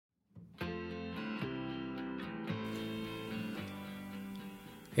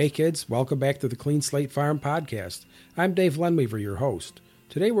Hey kids, welcome back to the Clean Slate Farm Podcast. I'm Dave Lenweaver, your host.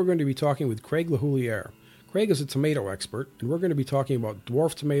 Today we're going to be talking with Craig LaHouliere. Craig is a tomato expert, and we're going to be talking about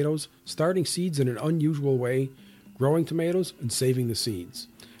dwarf tomatoes, starting seeds in an unusual way, growing tomatoes, and saving the seeds.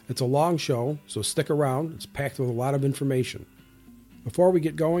 It's a long show, so stick around. It's packed with a lot of information. Before we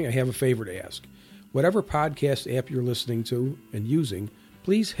get going, I have a favor to ask. Whatever podcast app you're listening to and using,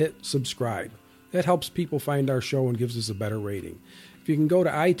 please hit subscribe. That helps people find our show and gives us a better rating. If you can go to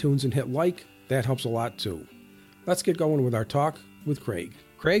iTunes and hit like, that helps a lot too. Let's get going with our talk with Craig.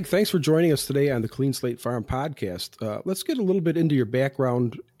 Craig, thanks for joining us today on the Clean Slate Farm Podcast. Let's get a little bit into your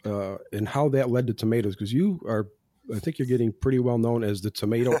background and how that led to tomatoes, because I think you're getting pretty well known as the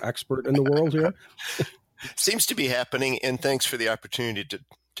tomato expert in the world here. Seems to be happening, and thanks for the opportunity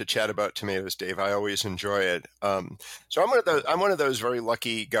to chat about tomatoes, Dave. I always enjoy it. So I'm one of those very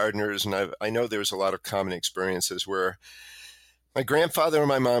lucky gardeners, and I know there's a lot of common experiences where my grandfather on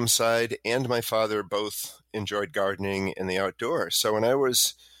my mom's side and my father both enjoyed gardening and the outdoors. So when I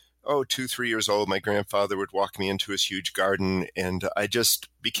was 2-3 years old, my grandfather would walk me into his huge garden, and I just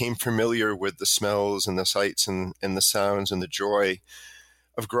became familiar with the smells and the sights and the sounds and the joy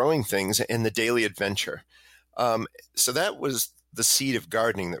of growing things and the daily adventure. So that was the seed of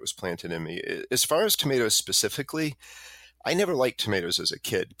gardening that was planted in me. As far as tomatoes specifically, I never liked tomatoes as a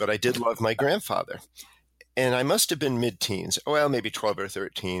kid, but I did love my grandfather. And I must have been mid-teens, maybe 12 or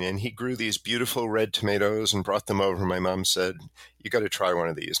 13, and he grew these beautiful red tomatoes and brought them over. My mom said, "You got to try one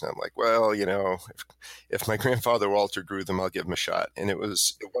of these." And I'm like, if my grandfather Walter grew them, I'll give them a shot. And it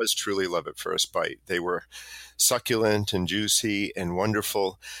was truly love at first bite. They were succulent and juicy and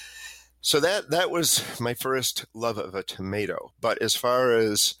wonderful. So that was my first love of a tomato. But as far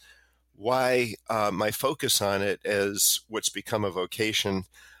as why my focus on it as what's become a vocation,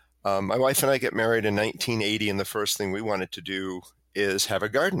 my wife and I get married in 1980, and the first thing we wanted to do is have a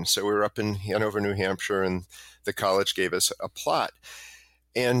garden. So we were up in Hanover, New Hampshire, and the college gave us a plot.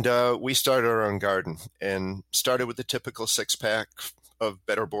 And we started our own garden and started with the typical 6-pack of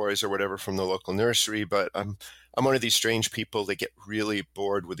Better Boys or whatever from the local nursery. But I'm one of these strange people that get really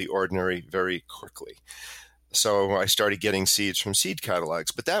bored with the ordinary very quickly. So I started getting seeds from seed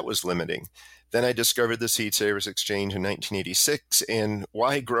catalogs, but that was limiting. Then I discovered the Seed Savers Exchange in 1986, and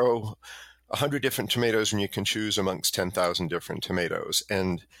why grow 100 different tomatoes when you can choose amongst 10,000 different tomatoes?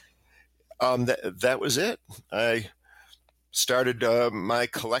 And that was it. I started my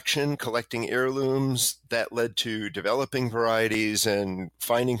collecting heirlooms. That led to developing varieties and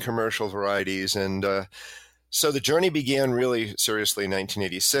finding commercial varieties. And so the journey began really seriously in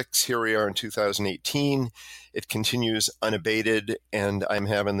 1986. Here we are in 2018. It continues unabated, and I'm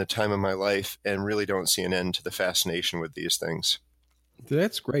having the time of my life and really don't see an end to the fascination with these things.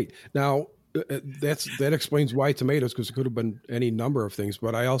 That's great. Now, that explains why tomatoes, because it could have been any number of things,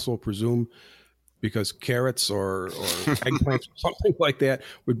 but I also presume because carrots or eggplants or something like that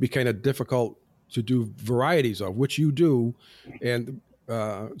would be kind of difficult to do varieties of, which you do. And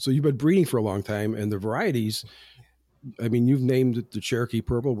so you've been breeding for a long time, and the varieties, I mean, you've named the Cherokee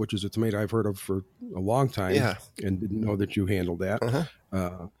Purple, which is a tomato I've heard of for a long time, and didn't know that you handled that.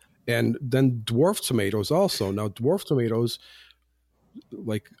 Uh-huh. And then dwarf tomatoes also. Now, dwarf tomatoes,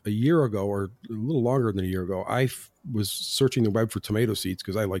 like a year ago or a little longer than a year ago, I was searching the web for tomato seeds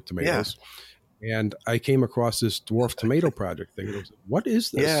because I like tomatoes. Yeah. And I came across this dwarf tomato project thing. And I was like, what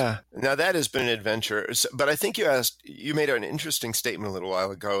is this? Yeah. Now that has been an adventure. But I think you made an interesting statement a little while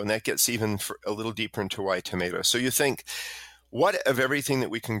ago, and that gets even a little deeper into why tomatoes. So you think, what of everything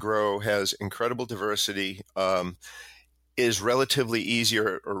that we can grow has incredible diversity, is relatively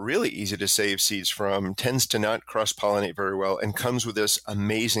easier or really easy to save seeds from, tends to not cross-pollinate very well, and comes with this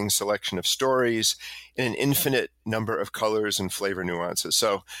amazing selection of stories in an infinite number of colors and flavor nuances.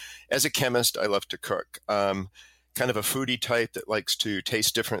 So as a chemist, I love to cook. Kind of a foodie type that likes to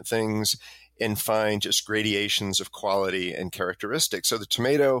taste different things and find just gradations of quality and characteristics. So the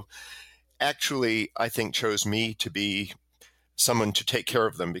tomato actually, I think, chose me to be someone to take care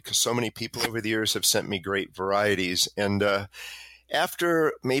of them, because so many people over the years have sent me great varieties. And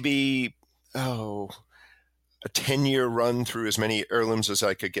after maybe a 10-year run through as many heirlooms as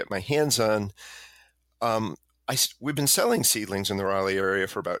I could get my hands on, we've been selling seedlings in the Raleigh area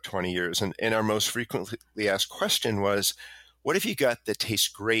for about 20 years. And our most frequently asked question was, what if you got that tastes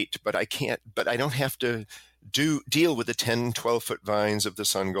great, but I don't have to deal with the 10, 12-foot vines of the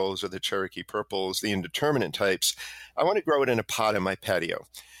Sun Golds or the Cherokee Purples, the indeterminate types. I want to grow it in a pot in my patio.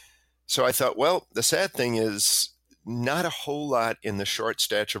 So I thought, well, the sad thing is not a whole lot in the short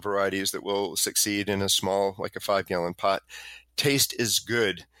stature varieties that will succeed in a small, like a 5-gallon pot, taste as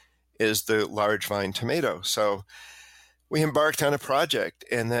good as the large vine tomato. So we embarked on a project,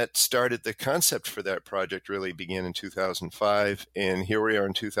 and that started the concept for that project really began in 2005. And here we are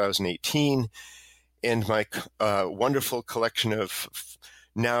in 2018. And my wonderful collection of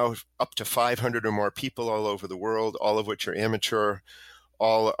now up to 500 or more people all over the world, all of which are amateur,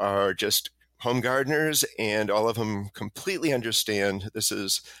 all are just home gardeners, and all of them completely understand this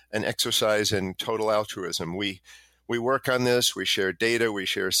is an exercise in total altruism. We work on this, we share data, we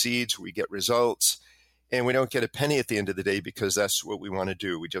share seeds, we get results, and we don't get a penny at the end of the day because that's what we want to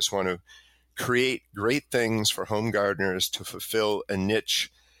do. We just want to create great things for home gardeners to fulfill a niche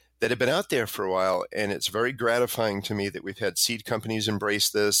that had been out there for a while. And it's very gratifying to me that we've had seed companies embrace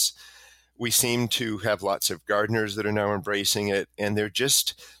this. We seem to have lots of gardeners that are now embracing it. And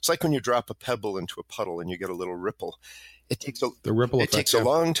it's like when you drop a pebble into a puddle and you get a little ripple. It takes a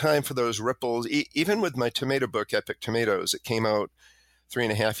long time for those ripples. Even with my tomato book, Epic Tomatoes, it came out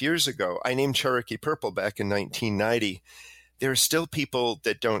 3.5 years ago. I named Cherokee Purple back in 1990. There are still people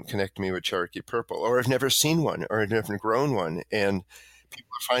that don't connect me with Cherokee Purple, or have never seen one, or have never grown one. And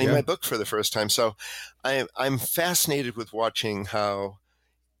people are finding my book for the first time. So I'm fascinated with watching how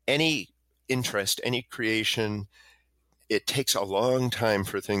any interest, any creation, it takes a long time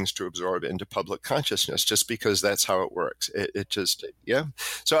for things to absorb into public consciousness, just because that's how it works.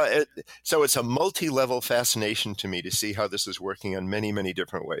 So it's a multi-level fascination to me to see how this is working on many, many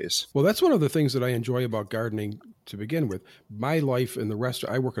different ways. Well, that's one of the things that I enjoy about gardening to begin with. My life in the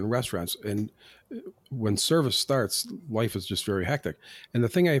restaurant, I work in restaurants, and when service starts, life is just very hectic. And the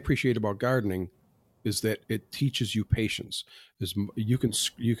thing I appreciate about gardening is that it teaches you patience. You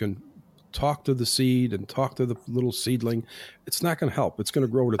can talk to the seed and talk to the little seedling. It's not going to help. It's going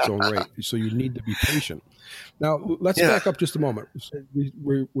to grow at its own rate. So you need to be patient. Now, let's back up just a moment. So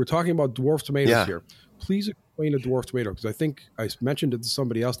we're talking about dwarf tomatoes here. Please explain a dwarf tomato, because I think I mentioned it to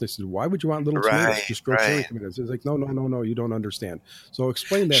somebody else, and they said, why would you want little tomatoes? Just grow cherry tomatoes. It's like, no, you don't understand. So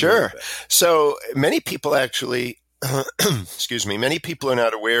explain that. Sure. So many people actually, many people are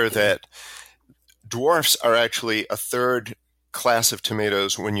not aware that dwarfs are actually a third class of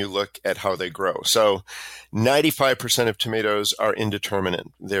tomatoes when you look at how they grow. So 95% of tomatoes are indeterminate.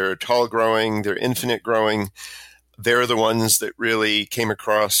 They're tall growing, they're infinite growing. They're the ones that really came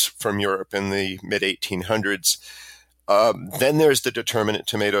across from Europe in the mid-1800s. Then there's the determinate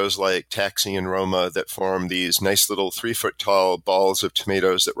tomatoes like Taxi and Roma that form these nice little 3-foot tall balls of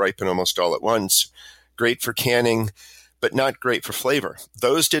tomatoes that ripen almost all at once. Great for canning, but not great for flavor.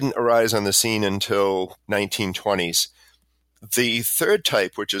 Those didn't arise on the scene until 1920s. The third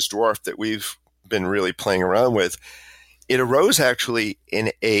type, which is dwarf, that we've been really playing around with, it arose actually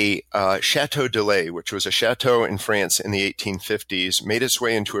in a Chateau de Lait, which was a chateau in France in the 1850s, made its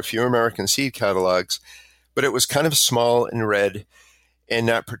way into a few American seed catalogs, but it was kind of small and red and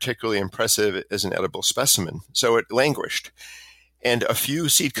not particularly impressive as an edible specimen. So it languished. And a few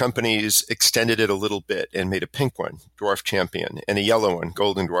seed companies extended it a little bit and made a pink one, Dwarf Champion, and a yellow one,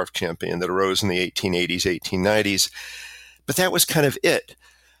 Golden Dwarf Champion, that arose in the 1880s, 1890s. But that was kind of it.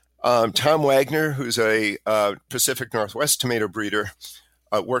 Tom Wagner, who's a Pacific Northwest tomato breeder,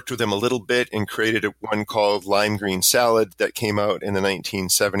 worked with him a little bit and created one called Lime Green Salad that came out in the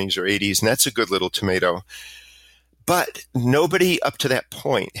 1970s or 80s, and that's a good little tomato. But nobody up to that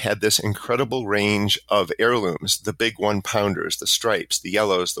point had this incredible range of heirlooms, the big 1-pounders, the stripes, the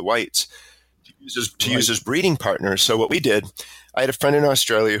yellows, the whites, to use as breeding partners. So what we did, I had a friend in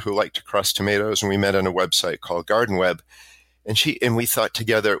Australia who liked to cross tomatoes, and we met on a website called Garden Web. And we thought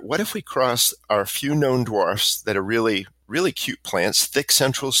together, what if we cross our few known dwarfs that are really, really cute plants, thick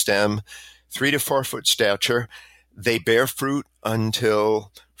central stem, 3 to 4 foot stature. They bear fruit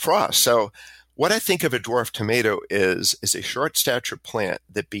until frost. So what I think of a dwarf tomato is a short stature plant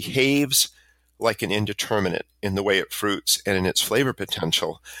that behaves like an indeterminate in the way it fruits and in its flavor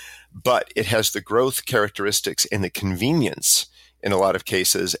potential, but it has the growth characteristics and the convenience in a lot of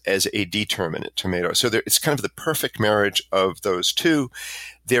cases as a determinate tomato. So it's kind of the perfect marriage of those two.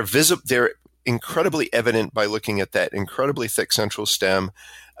 They're incredibly evident by looking at that incredibly thick central stem,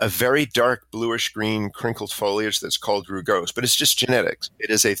 a very dark bluish green crinkled foliage that's called rugose, but it's just genetics. It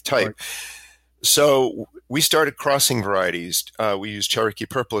is a type. Right. So we started crossing varieties. We used Cherokee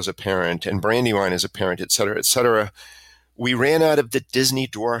Purple as a parent and Brandywine as a parent, et cetera, et cetera. We ran out of the Disney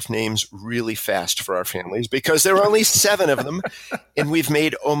dwarf names really fast for our families because there are only 7 of them, and we've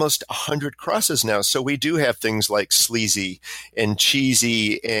made almost 100 crosses now. So we do have things like Sleazy and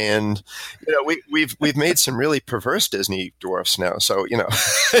Cheesy, and we've made some really perverse Disney dwarfs now. So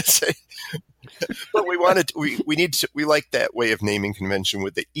but we like that way of naming convention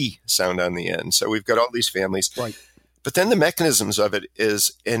with the E sound on the end. So we've got all these families. Right. But then the mechanisms of it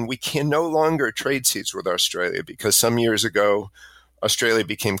is, and we can no longer trade seeds with Australia because some years ago, Australia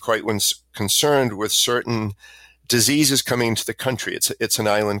became quite concerned with certain diseases coming into the country. It's an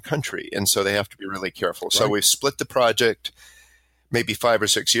island country, and so they have to be really careful. Right. So we've split the project maybe 5 or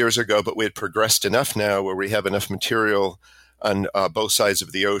 6 years ago, but we had progressed enough now where we have enough material on both sides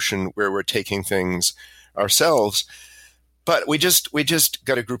of the ocean where we're taking things ourselves. But we just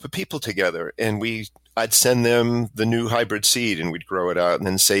got a group of people together, and I'd send them the new hybrid seed, and we'd grow it out and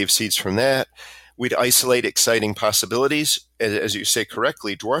then save seeds from that. We'd isolate exciting possibilities. As you say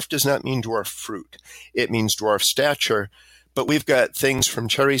correctly, dwarf does not mean dwarf fruit. It means dwarf stature. But we've got things from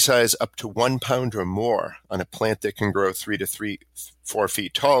cherry size up to 1 pound or more on a plant that can grow 3 to 4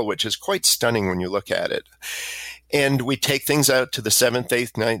 feet tall, which is quite stunning when you look at it. And we take things out to the 7th,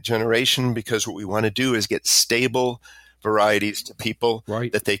 8th, 9th generation because what we want to do is get stable varieties to people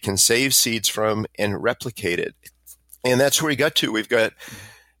that they can save seeds from and replicate it. And that's where we got to. We've got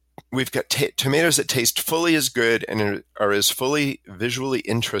tomatoes that taste fully as good and are as fully visually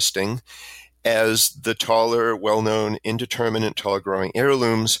interesting as the taller, well-known, indeterminate, tall-growing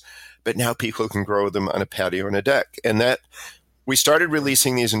heirlooms, but now people can grow them on a patio and a deck. And that we started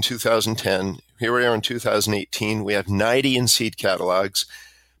releasing these in 2010. Here we are in 2018. We have 90 in seed catalogs.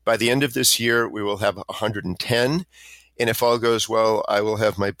 By the end of this year, we will have 110. And if all goes well, I will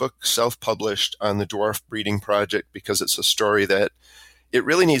have my book self-published on the dwarf breeding project because it's a story that it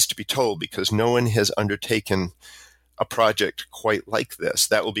really needs to be told because no one has undertaken a project quite like this.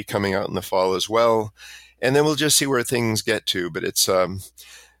 That will be coming out in the fall as well. And then we'll just see where things get to. But it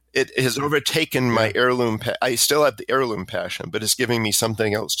has overtaken my heirloom. I still have the heirloom passion, but it's giving me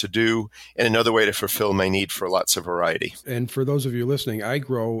something else to do and another way to fulfill my need for lots of variety. And for those of you listening, I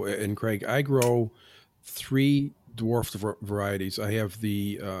grow 3 dwarfed varieties. I have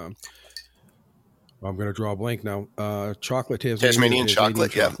the, I'm going to draw a blank now, Tasmanian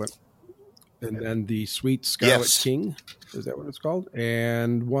chocolate, yeah. And then the Sweet Scarlet King, is that what it's called?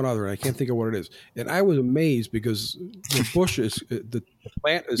 And one other, and I can't think of what it is. And I was amazed because the bush the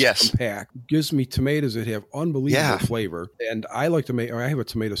plant is compact, gives me tomatoes that have unbelievable flavor. And I like to I have a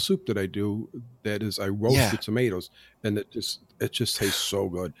tomato soup that I do that is I roast the tomatoes, and it just tastes so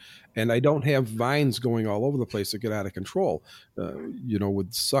good. And I don't have vines going all over the place that get out of control,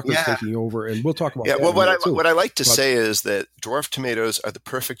 with suckers taking over. And we'll talk about that. Well, what I like to say is that dwarf tomatoes are the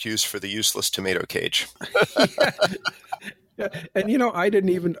perfect use for the useless tomato cage. And I didn't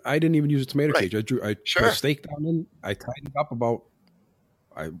even use a tomato cage. I put a stake down in. I tied it up about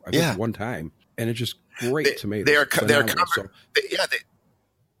I think one time, and it's just great tomatoes.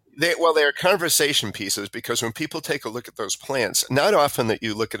 They are conversation pieces because when people take a look at those plants, not often that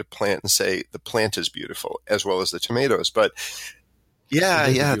you look at a plant and say the plant is beautiful as well as the tomatoes, but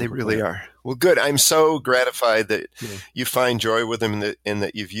they really are. Well, good. I'm so gratified that you find joy with them and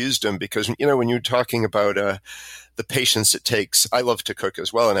that you've used them because, when you're talking about the patience it takes, I love to cook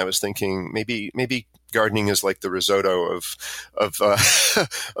as well. And I was thinking maybe gardening is like the risotto of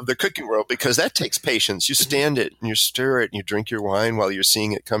the cooking world because that takes patience. You stand it and you stir it and you drink your wine while you're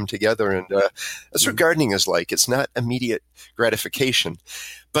seeing it come together. And that's what gardening is like. It's not immediate gratification,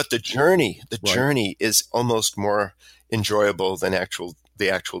 but the journey is almost more enjoyable than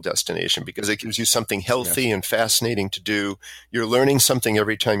the actual destination because it gives you something healthy and fascinating to do. You're learning something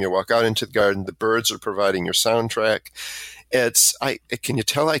every time you walk out into the garden. The birds are providing your soundtrack. Can you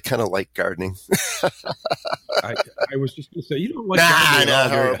tell I kind of like gardening? I was just going to say, you don't like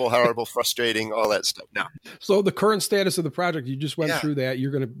gardening. Horrible, frustrating, all that stuff. No. So the current status of the project, you just went through that.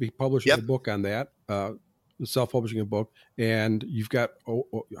 You're going to be publishing a book on that. Self-publishing a book, and you've got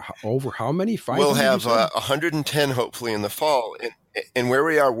over how many? 500? We'll have 110 hopefully in the fall. And where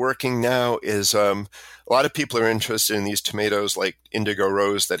we are working now is a lot of people are interested in these tomatoes like Indigo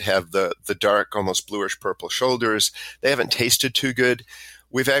Rose that have the dark, almost bluish purple shoulders. They haven't tasted too good.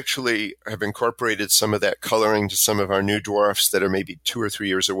 We've actually have incorporated some of that coloring to some of our new dwarfs that are maybe 2 or 3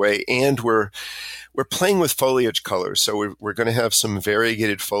 years away, and we're playing with foliage colors. So we're going to have some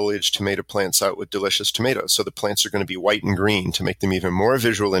variegated foliage tomato plants out with delicious tomatoes. So the plants are going to be white and green to make them even more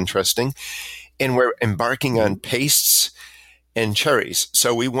visual interesting. And we're embarking on pastes and cherries.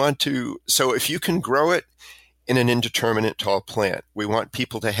 So if you can grow it in an indeterminate tall plant, we want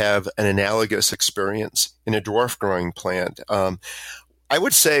people to have an analogous experience in a dwarf growing plant. I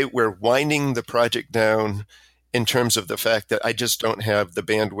would say we're winding the project down in terms of the fact that I just don't have the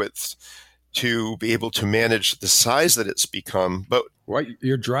bandwidth to be able to manage the size that it's become. But What,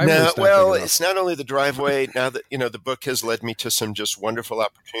 your driveway? No, well, it's not only the driveway. Now that, the book has led me to some just wonderful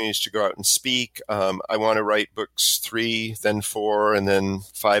opportunities to go out and speak. I want to write books 3, then 4, and then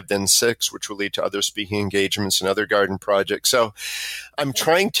 5, then 6, which will lead to other speaking engagements and other garden projects. So I'm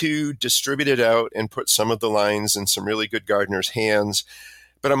trying to distribute it out and put some of the lines in some really good gardeners' hands.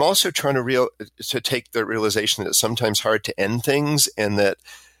 But I'm also trying to take the realization that it's sometimes hard to end things, and that,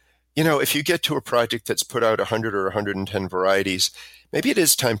 if you get to a project that's put out 100 or 110 varieties, maybe it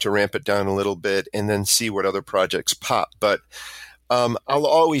is time to ramp it down a little bit and then see what other projects pop. But I'll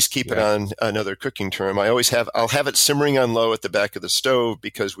always keep it on another cooking term. I'll have it simmering on low at the back of the stove,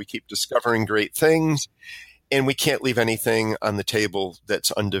 because we keep discovering great things, and we can't leave anything on the table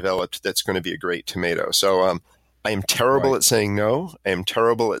that's undeveloped that's going to be a great tomato. So I am terrible at saying no. I am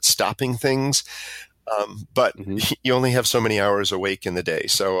terrible at stopping things. But you only have so many hours awake in the day.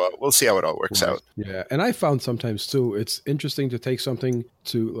 So we'll see how it all works out. Yeah. And I found sometimes too, it's interesting to take something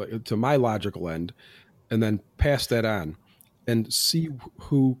to my logical end and then pass that on and see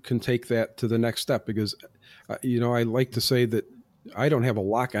who can take that to the next step. Because, I like to say that I don't have a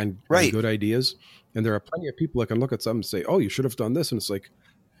lock on good ideas. And there are plenty of people that can look at something and say, oh, you should have done this. And it's like,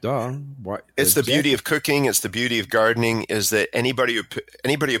 duh. What? It's the beauty of cooking. It's the beauty of gardening, is that anybody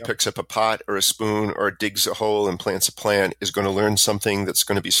who picks up a pot or a spoon or digs a hole and plants a plant is going to learn something that's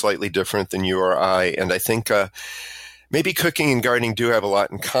going to be slightly different than you or I. And I think maybe cooking and gardening do have a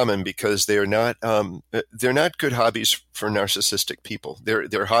lot in common, because they're not good hobbies for narcissistic people.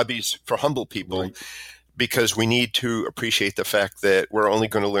 They're hobbies for humble people. Right. Because we need to appreciate the fact that we're only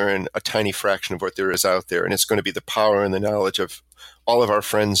going to learn a tiny fraction of what there is out there. And it's going to be the power and the knowledge of all of our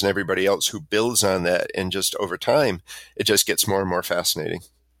friends and everybody else who builds on that. And just over time, it just gets more and more fascinating.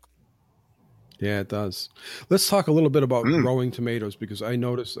 Yeah, it does. Let's talk a little bit about growing tomatoes, because I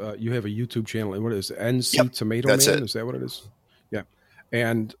noticed you have a YouTube channel. And what is it? NC Tomato Man? Is that what it is? Yeah.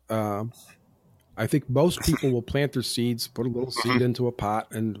 And I think most people will plant their seeds, put a little seed into a pot,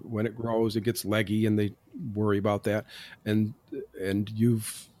 and when it grows, it gets leggy, and they worry about that. And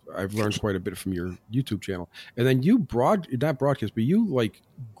I've learned quite a bit from your YouTube channel. And then you not broadcast, but you like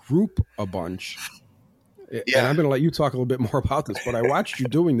group a bunch. Yeah. And I'm going to let you talk a little bit more about this, but I watched you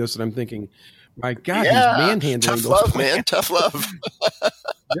doing this, and I'm thinking, my God, he's manhandling those love, plants. Man. Tough love.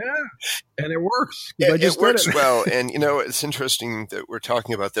 Yeah, and it works. It works well. And, it's interesting that we're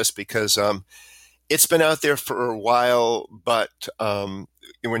talking about this, because it's been out there for a while, but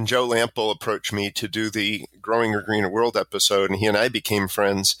when Joe Lample approached me to do the Growing a Greener World episode, and he and I became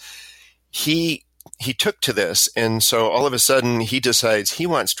friends, he took to this. And so all of a sudden he decides he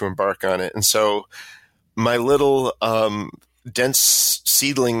wants to embark on it. And so my little dense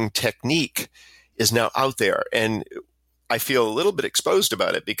seedling technique is now out there. And I feel a little bit exposed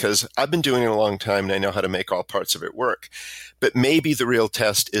about it, because I've been doing it a long time and I know how to make all parts of it work. But maybe the real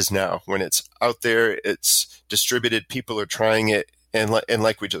test is now, when it's out there, it's distributed, people are trying it. And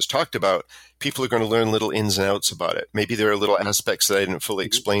like we just talked about, people are going to learn little ins and outs about it. Maybe there are little aspects that I didn't fully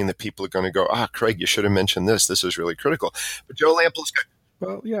explain that people are going to go, Craig, you should have mentioned this. This is really critical. But Joe Lample's got...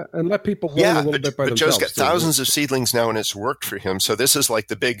 Well, yeah, and let people learn a little bit by themselves. But Joe's got thousands of seedlings now, and it's worked for him. So this is like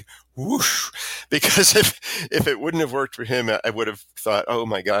the big whoosh, because if it wouldn't have worked for him, I would have thought, oh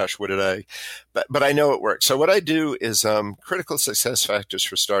my gosh, what did I? But I know it works. So what I do is critical success factors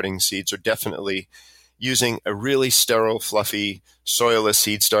for starting seeds are definitely using a really sterile, fluffy, soilless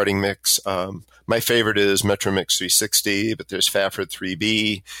seed starting mix. My favorite is Metromix 360, but there's Fafford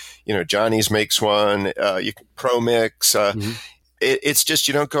 3B. Johnny's makes one. You can Pro Mix. It's just,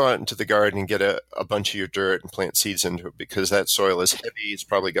 you don't go out into the garden and get a bunch of your dirt and plant seeds into it, because that soil is heavy. It's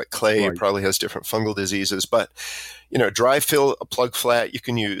probably got clay. Right. It probably has different fungal diseases. But, dry fill a plug flat. You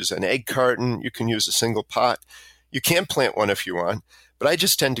can use an egg carton. You can use a single pot. You can plant one if you want. But I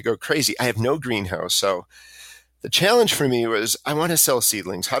just tend to go crazy. I have no greenhouse. So the challenge for me was, I want to sell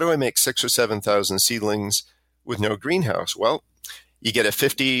seedlings. How do I make 6,000 or 7,000 seedlings with no greenhouse? Well, you get a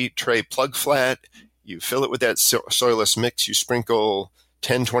 50 tray plug flat. You fill it with that soilless mix. You sprinkle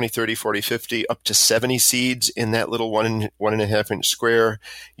 10, 20, 30, 40, 50, up to 70 seeds in that little 1.5 inch square.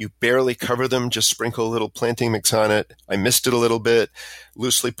 You barely cover them, just sprinkle a little planting mix on it. I mist it a little bit,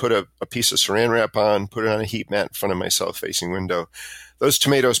 loosely put a piece of saran wrap on, put it on a heat mat in front of my south-facing window. Those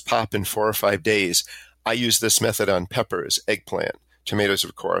tomatoes pop in 4 or 5 days. I use this method on peppers, eggplant, tomatoes,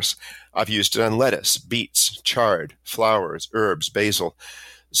 of course. I've used it on lettuce, beets, chard, flowers, herbs, basil.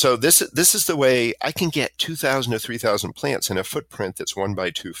 So this is the way I can get 2,000 to 3,000 plants in a footprint that's 1 by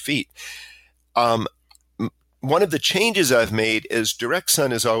 2 feet. One of the changes I've made is direct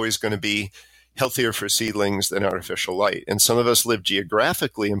sun is always going to be healthier for seedlings than artificial light. And some of us live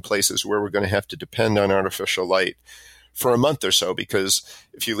geographically in places where we're going to have to depend on artificial light for a month or so, because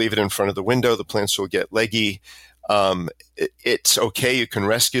if you leave it in front of the window, the plants will get leggy. It's okay. You can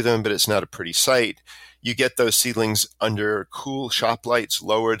rescue them, but it's not a pretty sight. You get those seedlings under cool shop lights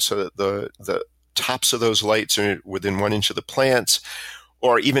lowered so that the tops of those lights are within 1 inch of the plants,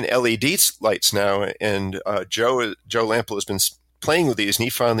 or even LED lights now. And Joe Lampel has been playing with these, and he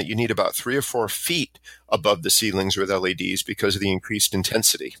found that you need about 3 or 4 feet above the seedlings with LEDs because of the increased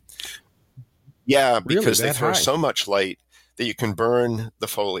intensity. Yeah, because they throw so much light that you can burn the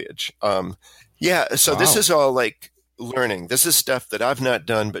foliage. This is all like learning. This is stuff that I've not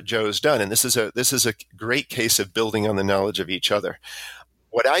done, but Joe's done, and this is a great case of building on the knowledge of each other.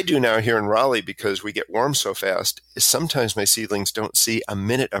 What I do now here in Raleigh, because we get warm so fast, is sometimes my seedlings don't see a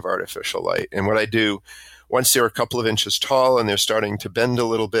minute of artificial light. And what I do, once they're a couple of inches tall and they're starting to bend a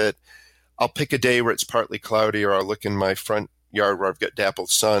little bit, I'll pick a day where it's partly cloudy, or I'll look in my front yard where I've got dappled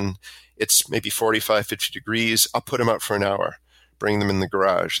sun. It's maybe 45, 50 degrees. I'll put them out for an hour, bring them in the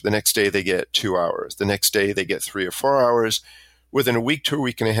garage. The next day they get 2 hours. The next day they get 3 or 4 hours. Within a week to a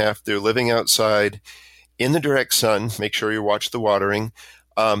week and a half, they're living outside in the direct sun. Make sure you watch the watering.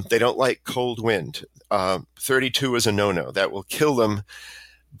 They don't like cold wind. 32 is a no-no. That will kill them.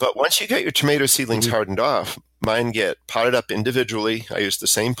 But once you get your tomato seedlings hardened off, mine get potted up individually. I use the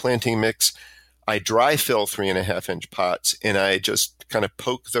same planting mix. I dry fill 3.5-inch pots, and I just kind of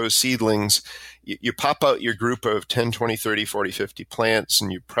poke those seedlings. You pop out your group of 10, 20, 30, 40, 50 plants,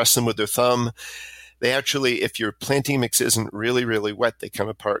 and you press them with your thumb. They actually, if your planting mix isn't really, really wet, they come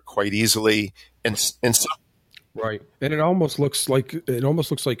apart quite easily. And so, right, and it almost looks like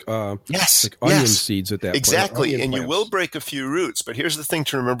yes, like onion seeds at that exactly. point. And you will break a few roots, but here's the thing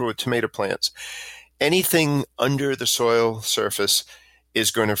to remember with tomato plants: anything under the soil surface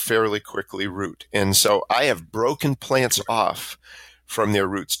is going to fairly quickly root. And so I have broken plants off from their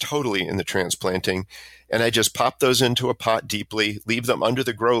roots totally in the transplanting, and I just pop those into a pot deeply, leave them under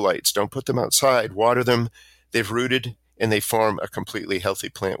the grow lights, don't put them outside, water them. They've rooted, and they form a completely healthy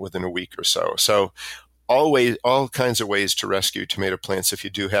plant within a week or so. So all kinds of ways to rescue tomato plants if you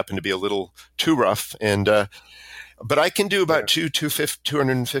do happen to be a little too rough. And but I can do about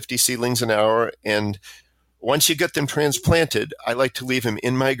 250 seedlings an hour. And once you get them transplanted, I like to leave them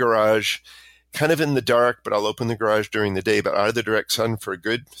in my garage, kind of in the dark, but I'll open the garage during the day, but out of the direct sun for a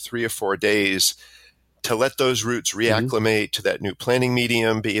good 3 or 4 days to let those roots reacclimate to that new planting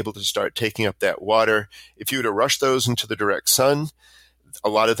medium, be able to start taking up that water. If you were to rush those into the direct sun, a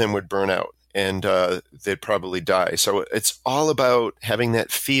lot of them would burn out, and they'd probably die. So it's all about having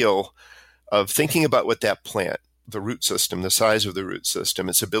that feel of thinking about what that plant, the root system, the size of the root system,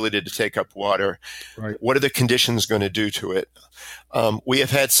 its ability to take up water. Right. What are the conditions going to do to it? We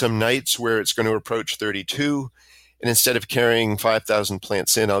have had some nights where it's going to approach 32, and instead of carrying 5,000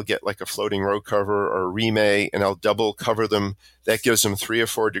 plants in, I'll get like a floating row cover or a remay, and I'll double cover them. That gives them 3 or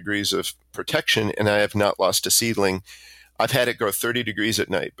 4 degrees of protection, and I have not lost a seedling. I've had it go 30 degrees at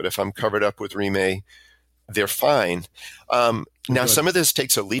night, but if I'm covered up with remay, they're fine. Now, some of this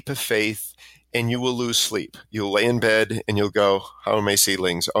takes a leap of faith, and you will lose sleep. You'll lay in bed and you'll go, how are my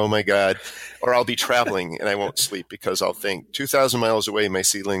seedlings? Oh my God. Or I'll be traveling and I won't sleep because I'll think 2,000 miles away, my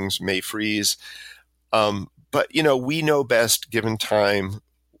seedlings may freeze. But, we know best given time.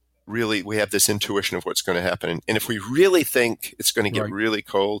 Really, we have this intuition of what's going to happen. And if we really think it's going to get really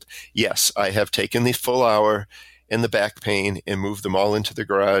cold, yes, I have taken the full hour and the back pain and moved them all into the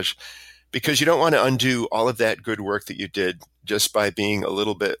garage, because you don't want to undo all of that good work that you did just by being a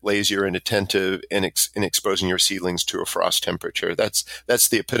little bit lazier and attentive and exposing your seedlings to a frost temperature. That's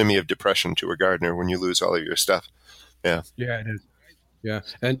the epitome of depression to a gardener when you lose all of your stuff. Yeah. Yeah, it is. Yeah.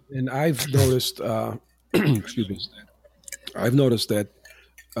 And I've noticed, excuse me, I've noticed that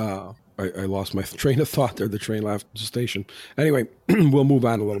I lost my train of thought there. The train left the station. Anyway, we'll move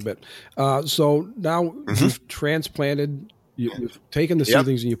on a little bit. So now you've transplanted, you've taken the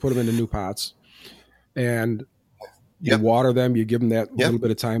seedlings and you put them into new pots, and you water them. You give them that little bit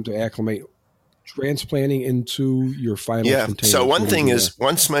of time to acclimate. Transplanting into your final container. So one thing is,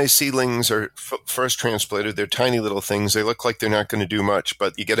 once my seedlings are first transplanted, they're tiny little things. They look like they're not going to do much,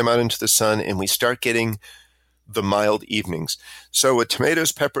 but you get them out into the sun, and we start getting the mild evenings. So with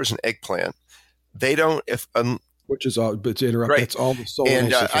tomatoes, peppers, and eggplant, they don't. Which is all, but to interrupt, that's all the solar.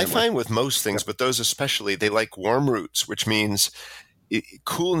 And I find with most things, but those especially, they like warm roots, which means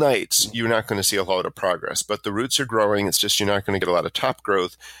cool nights, you're not going to see a lot of progress. But the roots are growing. It's just you're not going to get a lot of top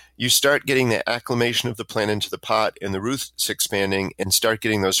growth. You start getting the acclimation of the plant into the pot and the roots expanding, and start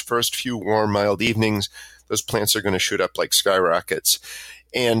getting those first few warm, mild evenings. Those plants are going to shoot up like skyrockets.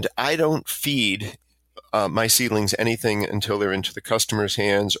 And I don't feed my seedlings anything until they're into the customer's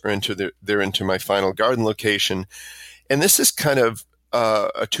hands or they're into my final garden location. And this is kind of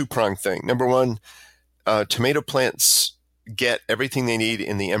a two-pronged thing. Number one, tomato plants get everything they need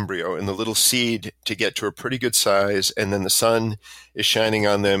in the embryo, in the little seed, to get to a pretty good size, and then the sun is shining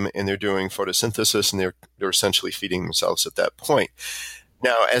on them, and they're doing photosynthesis, and they're essentially feeding themselves at that point.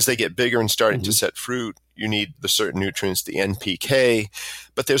 Now, as they get bigger and starting to set fruit, you need the certain nutrients, the NPK.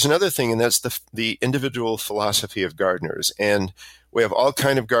 But there's another thing, and that's the individual philosophy of gardeners. And we have all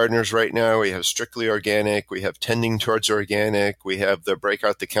kind of gardeners right now. We have strictly organic. We have tending towards organic. We have the break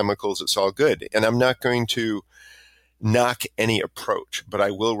out the chemicals. It's all good. And I'm not going to knock any approach, but I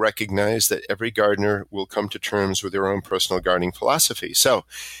will recognize that every gardener will come to terms with their own personal gardening philosophy. So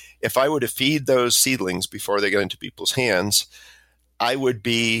if I were to feed those seedlings before they get into people's hands, I would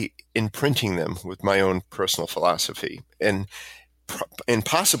be imprinting them with my own personal philosophy and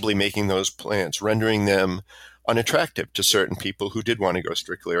possibly making those plants, rendering them unattractive to certain people who did want to go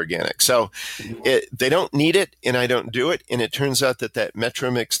strictly organic. So they don't need it, and I don't do it. And it turns out that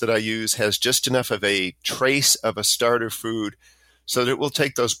Metro Mix that I use has just enough of a trace of a starter food so that it will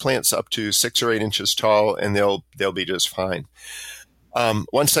take those plants up to 6 or 8 inches tall, and they'll be just fine.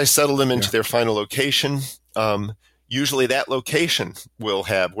 Once I settle them into their final location, usually that location will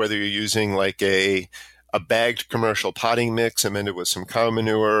have, whether you're using like a bagged commercial potting mix amended with some cow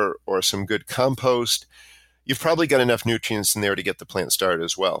manure or some good compost, you've probably got enough nutrients in there to get the plant started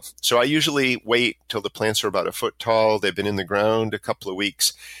as well. So I usually wait till the plants are about a foot tall. They've been in the ground a couple of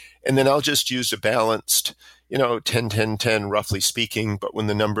weeks. And then I'll just use a balanced, 10-10-10, roughly speaking. But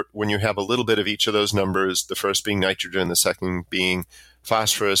when you have a little bit of each of those numbers, the first being nitrogen, the second being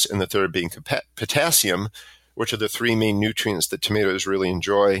phosphorus, and the third being potassium, which are the 3 main nutrients that tomatoes really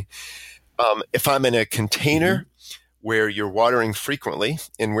enjoy. If I'm in a container where you're watering frequently,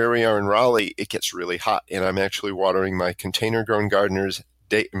 and where we are in Raleigh, it gets really hot, and I'm actually watering my container-grown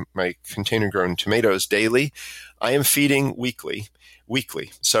my container-grown tomatoes daily. I am feeding weekly.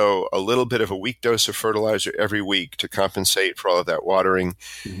 So a little bit of a weak dose of fertilizer every week to compensate for all of that watering.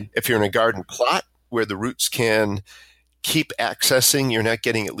 If you're in a garden plot where the roots can keep accessing, you're not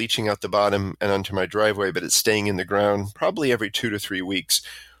getting it leaching out the bottom and onto my driveway, but it's staying in the ground probably every 2 to 3 weeks.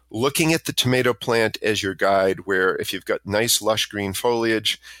 Looking at the tomato plant as your guide, where if you've got nice lush green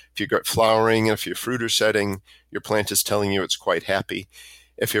foliage, if you've got flowering, and if your fruit are setting, your plant is telling you it's quite happy.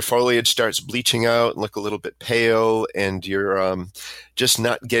 If your foliage starts bleaching out and look a little bit pale, and you're just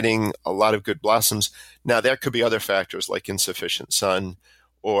not getting a lot of good blossoms, now there could be other factors like insufficient sun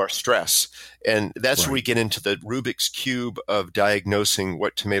or stress. And that's where we get into the Rubik's Cube of diagnosing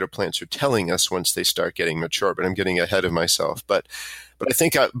what tomato plants are telling us once they start getting mature. But I'm getting ahead of myself. But I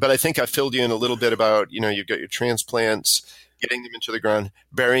think I filled you in a little bit about, you've got your transplants, getting them into the ground,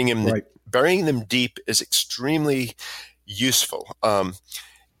 burying them deep is extremely useful.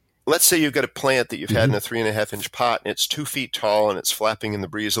 Let's say you've got a plant that you've had in a 3.5-inch pot, and it's 2 feet tall, and it's flapping in the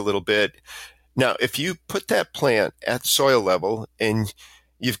breeze a little bit. Now, if you put that plant at soil level and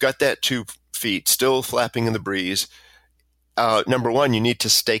you've got that 2 feet still flapping in the breeze, number one, you need to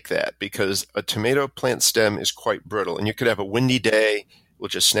stake that, because a tomato plant stem is quite brittle, and you could have a windy day, we'll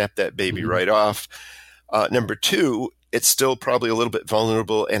just snap that baby right off. Number two, it's still probably a little bit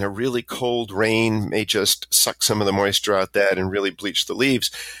vulnerable, and a really cold rain may just suck some of the moisture out that and really bleach the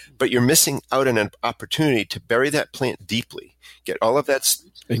leaves. But you're missing out on an opportunity to bury that plant deeply. Get all of that.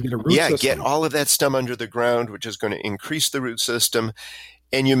 Get all of that stem under the ground, which is going to increase the root system.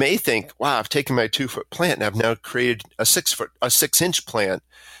 And you may think, wow, I've taken my 2-foot plant and I've now created a 6-inch plant.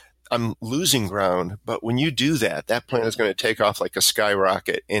 I'm losing ground. But when you do that, that plant is going to take off like a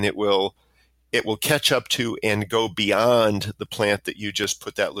skyrocket, and it will catch up to and go beyond the plant that you just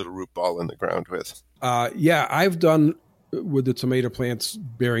put that little root ball in the ground with. I've done with the tomato plants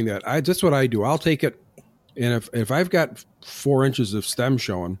bearing that. That's what I do. I'll take it, and if I've got 4 inches of stem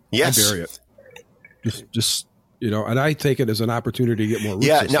showing, I bury it. Just and I take it as an opportunity to get more root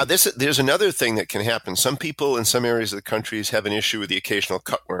system. Now there's another thing that can happen. Some people in some areas of the country have an issue with the occasional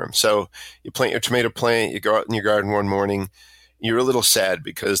cutworm. So you plant your tomato plant, you go out in your garden one morning, you're a little sad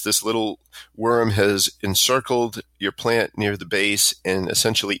because this little worm has encircled your plant near the base and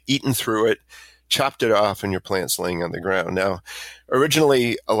essentially eaten through it, chopped it off, and your plant's laying on the ground. Now,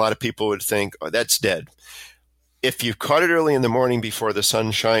 originally, a lot of people would think, oh, that's dead. If you caught it early in the morning before the sun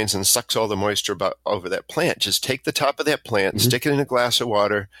shines and sucks all the moisture over that plant, just take the top of that plant and stick it in a glass of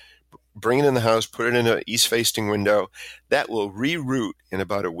water, bring it in the house, put it in an east-facing window. That will re-root in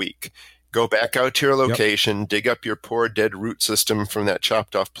about a week. Go back out to your location, dig up your poor dead root system from that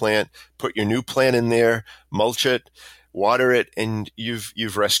chopped off plant, put your new plant in there, mulch it, water it, and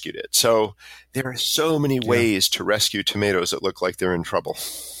you've rescued it. So there are so many ways to rescue tomatoes that look like they're in trouble.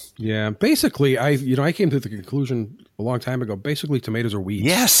 Yeah, basically, I came to the conclusion a long time ago. Basically, tomatoes are weeds.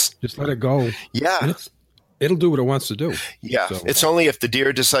 Yes. Just let it go. Yeah. And it'll do what it wants to do. Yeah. So, It's only if the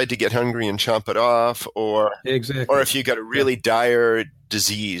deer decide to get hungry and chomp it off, or if you got a really dire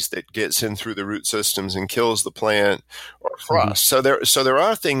disease that gets in through the root systems and kills the plant, or frost. So there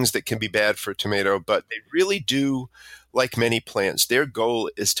are things that can be bad for a tomato, but they really do, like many plants, their goal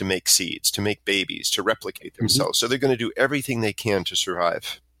is to make seeds, to make babies, to replicate themselves. So they're going to do everything they can to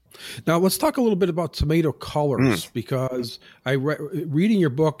survive. Now, let's talk a little bit about tomato colors, because reading your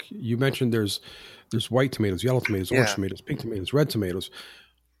book, you mentioned there's white tomatoes, yellow tomatoes, orange tomatoes, pink tomatoes, red tomatoes.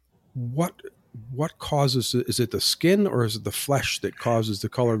 What causes it? Is it the skin or is it the flesh that causes the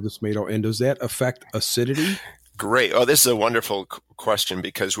color of the tomato? And does that affect acidity? Great. Oh, this is a wonderful question,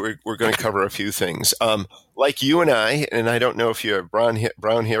 because we're going to cover a few things. Like you and I don't know if you have brown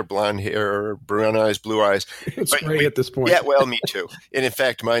hair, blonde hair, brown eyes, blue eyes. It's gray at this point. Yeah, well, me too. And in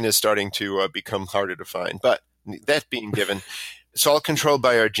fact, mine is starting to become harder to find. But that being given, it's all controlled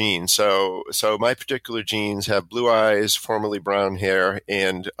by our genes. So my particular genes have blue eyes, formerly brown hair,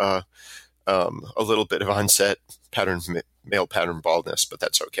 and a little bit of onset male pattern baldness, but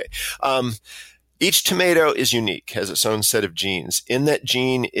that's okay. Each tomato is unique, has its own set of genes. In that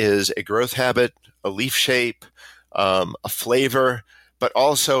gene is a growth habit, a leaf shape, a flavor, but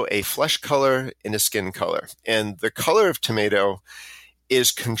also a flesh color and a skin color. And the color of tomato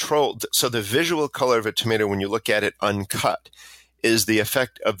is controlled. So the visual color of a tomato, when you look at it uncut, is the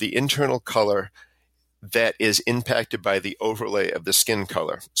effect of the internal color that is impacted by the overlay of the skin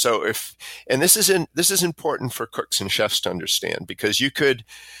color. So this is important for cooks and chefs to understand, because you could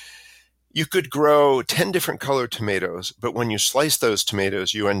grow 10 different colored tomatoes, but when you slice those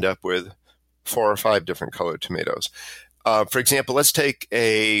tomatoes, you end up with 4 or 5 different colored tomatoes. For example, let's take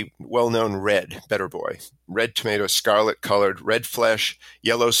a well-known red Better Boy. Red tomato, scarlet colored, red flesh,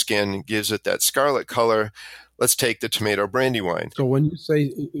 yellow skin gives it that scarlet color. Let's take the tomato Brandywine. So when you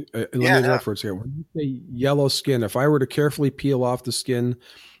say, let me reference here, when you say yellow skin, if I were to carefully peel off the skin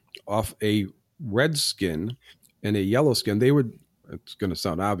off a red skin and a yellow skin, it's going to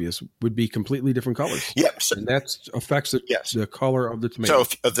sound obvious, would be completely different colors. Yep. And that affects the color of the tomato.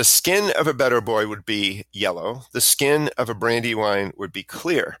 So the skin of a Better Boy would be yellow. The skin of a Brandywine would be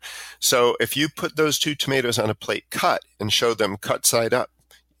clear. So if you put those two tomatoes on a plate cut and show them cut side up,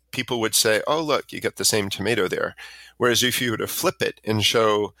 people would say, oh, look, you got the same tomato there. Whereas if you were to flip it and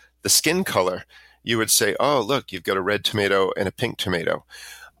show the skin color, you would say, oh, look, you've got a red tomato and a pink tomato.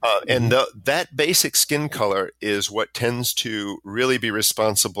 And that basic skin color is what tends to really be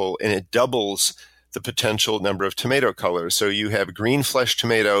responsible, and it doubles the potential number of tomato colors. So you have green flesh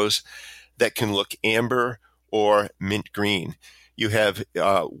tomatoes that can look amber or mint green. You have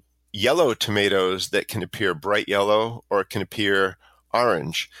yellow tomatoes that can appear bright yellow or can appear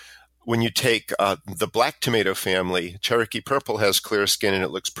orange. When you take the black tomato family, Cherokee Purple has clear skin and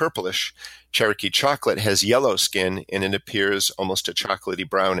it looks purplish. Cherokee Chocolate has yellow skin and it appears almost a chocolatey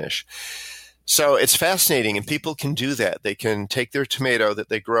brownish. So it's fascinating, and people can do that. They can take their tomato that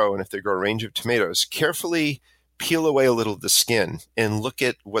they grow, and if they grow a range of tomatoes, carefully peel away a little of the skin and look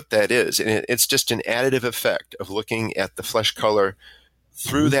at what that is. And it's just an additive effect of looking at the flesh color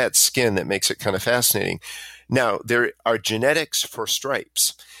through that skin that makes it kind of fascinating. Now, there are genetics for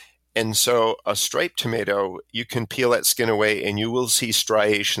stripes. And so a striped tomato, you can peel that skin away and you will see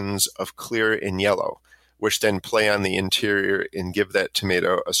striations of clear and yellow, which then play on the interior and give that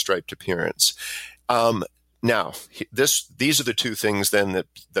tomato a striped appearance. Now, these are the two things then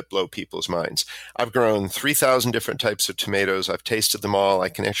that blow people's minds. I've grown 3,000 different types of tomatoes. I've tasted them all. I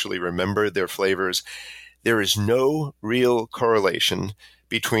can actually remember their flavors. There is no real correlation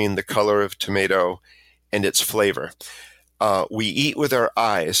between the color of tomato and its flavor. We eat with our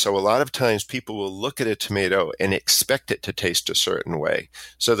eyes, so a lot of times people will look at a tomato and expect it to taste a certain way.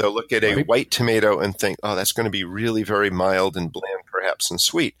 So they'll look at a white tomato and think, oh, that's going to be really very mild and bland, perhaps, and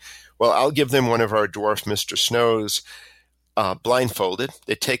sweet. Well, I'll give them one of our dwarf Mr. Snows blindfolded.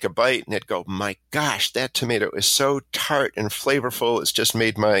 They'd take a bite and they'd go, my gosh, that tomato is so tart and flavorful. It's just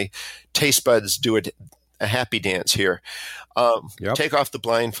made my taste buds do a happy dance here. Take off the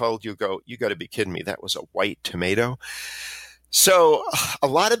blindfold, you go, you got to be kidding me. That was a white tomato. So a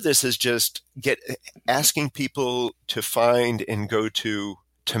lot of this is just asking people to find and go to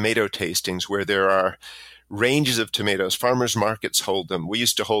tomato tastings where there are ranges of tomatoes. Farmers markets hold them. We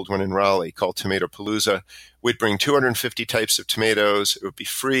used to hold one in Raleigh called Tomato Palooza. We'd bring 250 types of tomatoes. It would be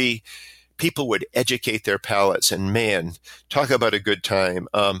free. People would educate their palates, and man, talk about a good time.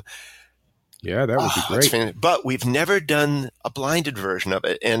 Yeah, that would be great. But we've never done a blinded version of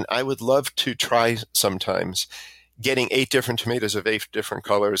it, and I would love to try sometimes getting 8 different tomatoes of 8 different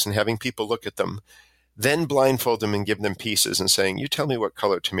colors and having people look at them, then blindfold them and give them pieces and saying, you tell me what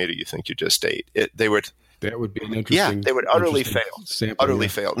color tomato you think you just ate. That would be an interesting. They would utterly fail. Sample,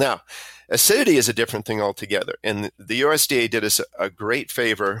 fail. Now, acidity is a different thing altogether. And the USDA did us a great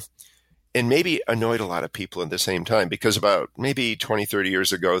favor and maybe annoyed a lot of people at the same time, because about maybe 20, 30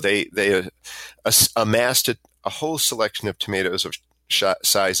 years ago, they amassed a whole selection of tomatoes of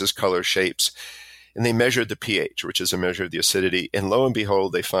sizes, colors, shapes, and they measured the pH, which is a measure of the acidity. And lo and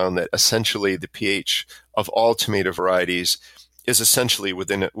behold, they found that essentially the pH of all tomato varieties is essentially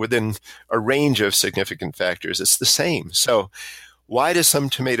within a range of significant factors. It's the same. So why do some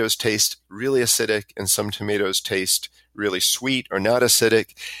tomatoes taste really acidic and some tomatoes taste really sweet or not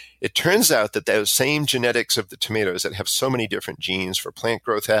acidic? It turns out that those same genetics of the tomatoes that have so many different genes for plant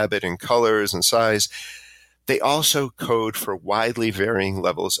growth habit and colors and size, they also code for widely varying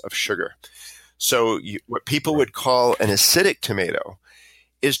levels of sugar. So what people would call an acidic tomato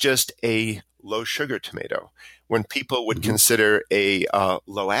is just a low sugar tomato, when people would consider a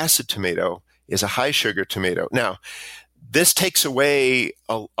low acid tomato is a high sugar tomato. Now, this takes away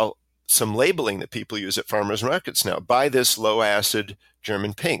some labeling that people use at farmers markets now. Buy this low acid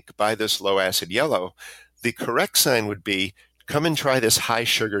German pink, buy this low acid yellow. The correct sign would be, come and try this high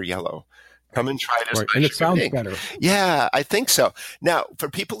sugar yellow. Come and try this. Right. And it sounds better. Yeah, I think so. Now, for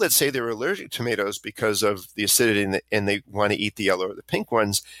people that say they're allergic to tomatoes because of the acidity and they want to eat the yellow or the pink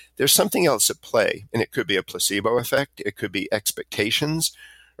ones, there's something else at play. And it could be a placebo effect. It could be expectations,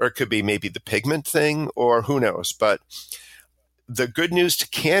 or it could be maybe the pigment thing, or who knows. But the good news to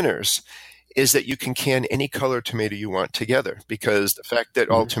canners is that you can can any color tomato you want together, because the fact that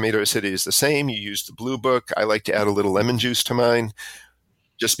all tomato acidity is the same, you use the Blue Book. I like to add a little lemon juice to mine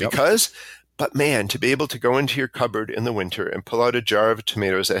just because. But man, to be able to go into your cupboard in the winter and pull out a jar of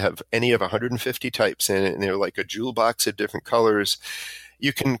tomatoes that have any of 150 types in it, and they're like a jewel box of different colors,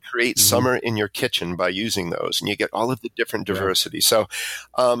 you can create summer in your kitchen by using those, and you get all of the different diversity. So,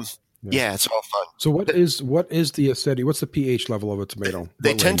 it's all fun. So what is the acidity? What's the pH level of a tomato?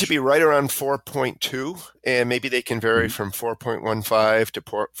 They tend to be right around 4.2, and maybe they can vary from 4.15 to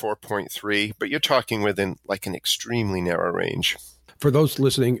 4.3, but you're talking within like an extremely narrow range. For those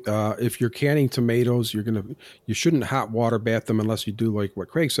listening, if you're canning tomatoes, you shouldn't hot water bath them unless you do like what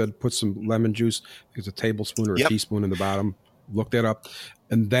Craig said, put some lemon juice, there's a tablespoon or a teaspoon in the bottom, look that up,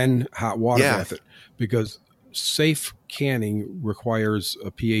 and then hot water bath it, because safe canning requires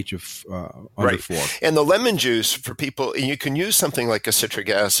a pH of under 4. And the lemon juice for people, you can use something like a citric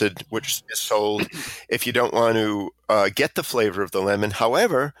acid, which is sold if you don't want to get the flavor of the lemon.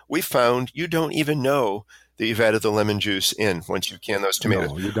 However, we found you don't even know that you've added the lemon juice in once you can those tomatoes.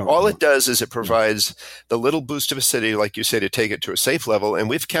 No, you don't. All it does is it provides the little boost of acidity, like you say, to take it to a safe level. And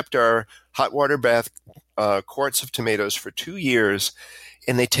we've kept our hot water bath quarts of tomatoes for 2 years,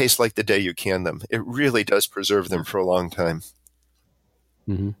 and they taste like the day you can them. It really does preserve them for a long time.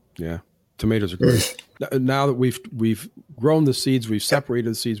 Mm-hmm. Yeah. Tomatoes are great. Now that we've grown the seeds, we've separated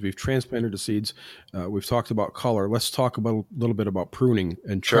the seeds, we've transplanted the seeds, we've talked about color. Let's talk about a little bit about pruning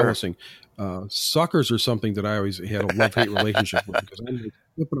and trellising. Suckers are something that I always had a love-hate relationship with, because I'm like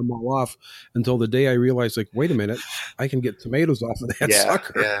flipping them all off until the day I realized, like, wait a minute, I can get tomatoes off of that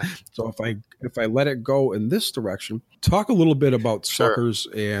sucker. Yeah. So if I let it go in this direction, talk a little bit about suckers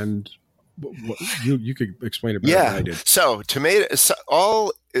and you could explain it better than I did. So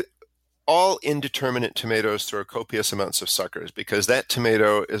all indeterminate tomatoes throw copious amounts of suckers, because that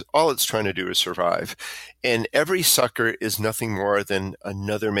tomato is all it's trying to do is survive. And every sucker is nothing more than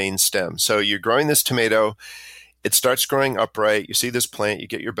another main stem. So you're growing this tomato, it starts growing upright, you see this plant, you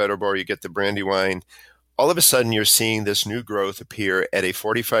get your Betterbor, you get the Brandywine. All of a sudden you're seeing this new growth appear at a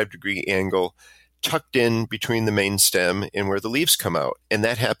 45-degree angle, tucked in between the main stem and where the leaves come out. And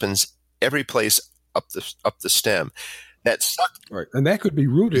that happens every place up the stem. That sucker, right, and that could be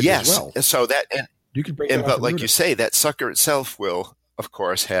rooted as well. So that, and you could break but like you say, that sucker itself will, of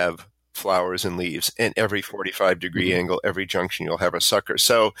course, have flowers and leaves. And every 45-degree angle, every junction, you'll have a sucker.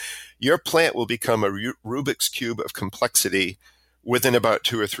 So your plant will become a Rubik's cube of complexity within about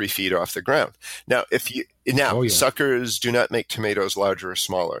 2 or 3 feet off the ground. Now, suckers do not make tomatoes larger or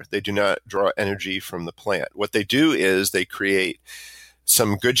smaller. They do not draw energy from the plant. What they do is they create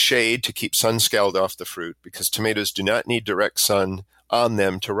some good shade to keep sun scald off the fruit, because tomatoes do not need direct sun on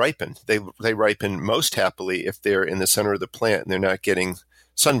them to ripen. They ripen most happily if they're in the center of the plant and they're not getting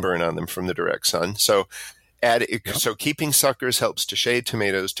sunburn on them from the direct sun. So keeping suckers helps to shade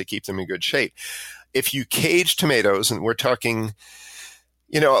tomatoes to keep them in good shape. If you cage tomatoes, and we're talking,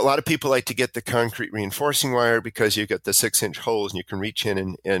 a lot of people like to get the concrete reinforcing wire because you get the 6-inch holes and you can reach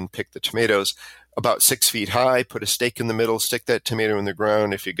in and pick the tomatoes. about 6 feet high, put a stake in the middle, stick that tomato in the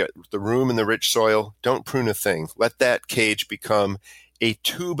ground. If you got the room and the rich soil, don't prune a thing. Let that cage become a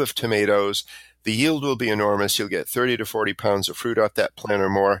tube of tomatoes. The yield will be enormous. You'll get 30 to 40 pounds of fruit off that plant or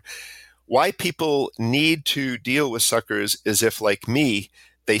more. Why people need to deal with suckers is if, like me,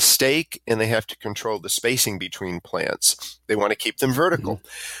 they stake and they have to control the spacing between plants. They want to keep them vertical. Mm-hmm.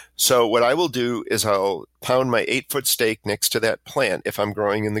 So what I will do is I'll pound my 8-foot stake next to that plant if I'm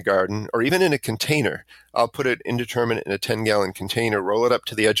growing in the garden or even in a container. I'll put it indeterminate in a 10-gallon container, roll it up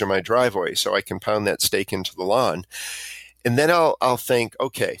to the edge of my driveway so I can pound that stake into the lawn. And then I'll think,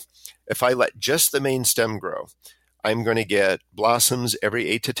 okay, if I let just the main stem grow, I'm going to get blossoms every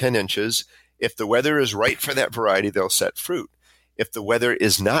 8 to 10 inches. If the weather is right for that variety, they'll set fruit. If the weather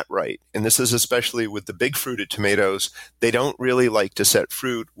is not right, and this is especially with the big fruited tomatoes, they don't really like to set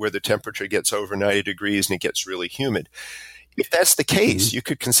fruit where the temperature gets over 90 degrees and it gets really humid. If that's the case, you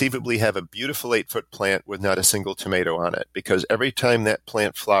could conceivably have a beautiful 8-foot plant with not a single tomato on it, because every time that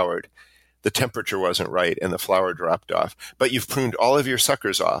plant flowered, the temperature wasn't right and the flower dropped off. But you've pruned all of your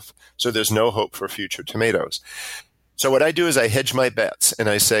suckers off, so there's no hope for future tomatoes. So what I do is I hedge my bets, and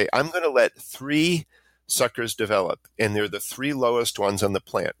I say, I'm going to let 3 suckers develop, and they're the 3 lowest ones on the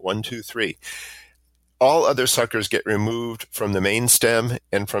plant, 1, 2, 3. All other suckers get removed from the main stem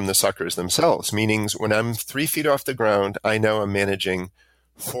and from the suckers themselves, meaning when I'm 3 feet off the ground, I know I'm managing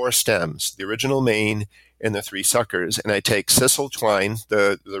 4 stems, the original main and the 3 suckers, and I take sisal twine,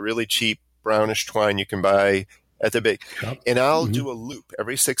 the really cheap brownish twine you can buy at the big, and I'll do a loop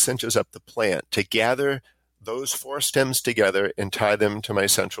every 6 inches up the plant to gather those 4 stems together and tie them to my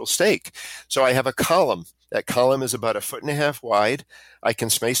central stake. So I have a column. That column is about 1.5 feet wide. I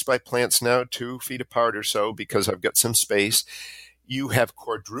can space my plants now 2 feet apart or so because I've got some space. You have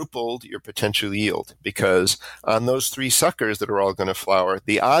quadrupled your potential yield, because on those 3 suckers that are all going to flower,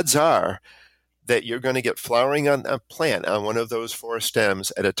 the odds are that you're going to get flowering on a plant on one of those 4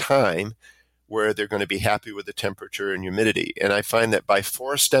 stems at a time where they're going to be happy with the temperature and humidity. And I find that by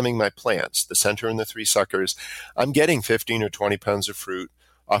 4 stemming my plants, the center and the 3 suckers, I'm getting 15 or 20 pounds of fruit,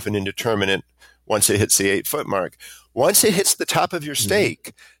 often indeterminate, once it hits the 8-foot mark. Once it hits the top of your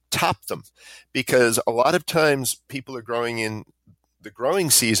stake, top them, because a lot of times people are growing in the growing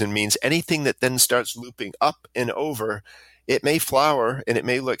season means anything that then starts looping up and over, it may flower and it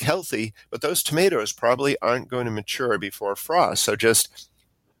may look healthy, but those tomatoes probably aren't going to mature before frost. So just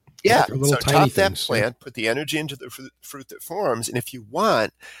so top that plant, put the energy into the fruit that forms, and if you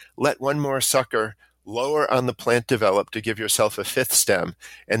want, let one more sucker lower on the plant develop to give yourself a 5th stem,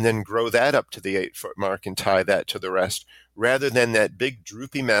 and then grow that up to the 8-foot mark and tie that to the rest, rather than that big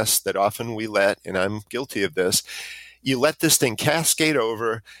droopy mess that often we let, and I'm guilty of this. You let this thing cascade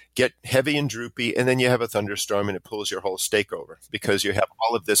over, get heavy and droopy, and then you have a thunderstorm and it pulls your whole stake over because you have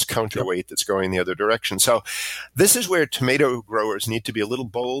all of this counterweight that's going the other direction. So this is where tomato growers need to be a little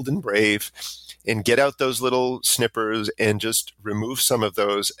bold and brave and get out those little snippers and just remove some of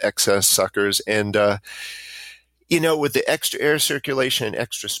those excess suckers. And, with the extra air circulation and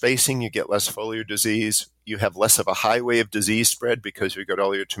extra spacing, you get less foliar disease. You have less of a highway of disease spread because you've got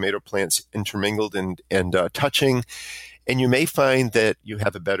all your tomato plants intermingled and touching. And you may find that you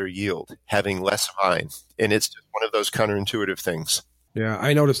have a better yield having less vine. And it's just one of those counterintuitive things. Yeah,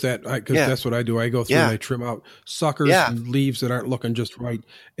 I noticed that because that's what I do. I go through and I trim out suckers and leaves that aren't looking just right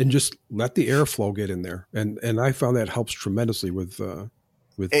and just let the airflow get in there. And I found that helps tremendously with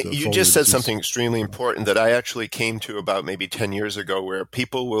you just said something extremely important that I actually came to about maybe 10 years ago, where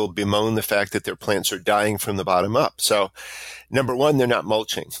people will bemoan the fact that their plants are dying from the bottom up. So number one, they're not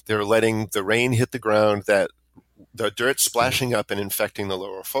mulching. They're letting the rain hit the ground, that the dirt splashing up and infecting the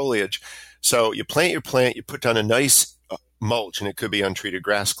lower foliage. So you plant your plant, you put down a nice mulch, and it could be untreated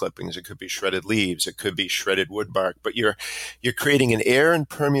grass clippings, it could be shredded leaves, it could be shredded wood bark, but you're creating an air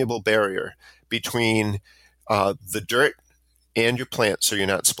impermeable barrier between the dirt and your plant, so you're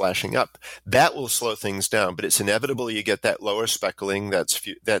not splashing up. That will slow things down, but it's inevitable you get that lower speckling, that's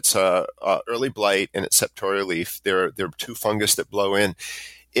early blight, and it's septoria leaf. There are 2 fungus that blow in.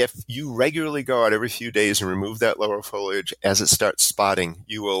 If you regularly go out every few days and remove that lower foliage as it starts spotting,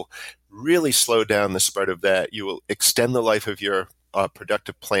 you will really slow down the spread of that. You will extend the life of your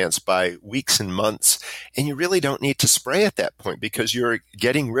productive plants by weeks and months, and you really don't need to spray at that point because you're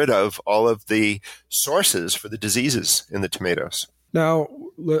getting rid of all of the sources for the diseases in the tomatoes. Now,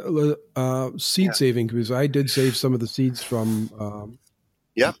 seed saving, because I did save some of the seeds from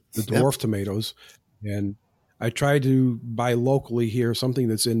the dwarf tomatoes, and I try to buy locally here something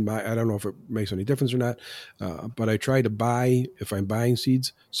that's in my, I don't know if it makes any difference or not, but I try to buy, if I'm buying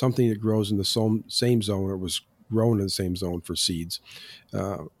seeds, something that grows in the same zone or was grown in the same zone for seeds.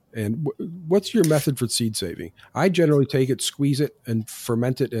 And what's your method for seed saving? I generally take it, squeeze it, and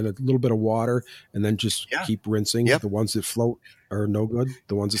ferment it in a little bit of water, and then just keep rinsing. Yep. The ones that float are no good.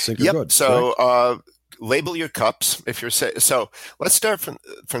 The ones that sink are Yep. good. So label your cups if you're so. Let's start from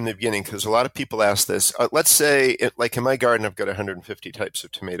the beginning because a lot of people ask this. Let's say, like in my garden, I've got 150 types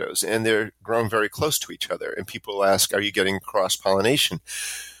of tomatoes, and they're grown very close to each other. And people ask, "Are you getting cross pollination?"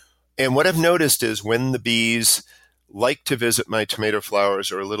 And what I've noticed is when the bees like to visit my tomato flowers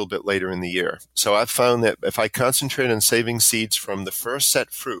are a little bit later in the year. So I've found that if I concentrate on saving seeds from the first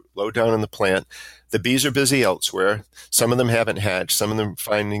set fruit low down in the plant, the bees are busy elsewhere. Some of them haven't hatched. Some of them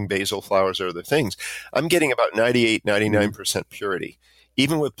finding basil flowers or other things. I'm getting about 98, 99% purity,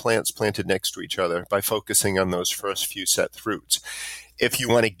 even with plants planted next to each other by focusing on those first few set fruits. If you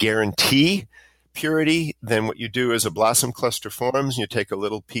want to guarantee purity, then what you do is a blossom cluster forms. You take a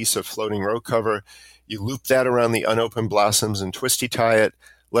little piece of floating row cover, you loop that around the unopened blossoms and twisty tie it,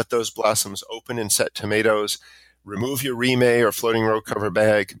 let those blossoms open and set tomatoes, remove your rematch or floating row cover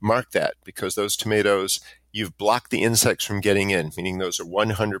bag, mark that because those tomatoes, you've blocked the insects from getting in, meaning those are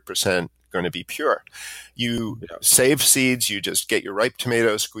 100% going to be pure. You save seeds, you just get your ripe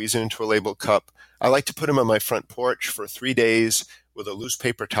tomatoes, squeeze it into a labeled cup. I like to put them on my front porch for 3 days with a loose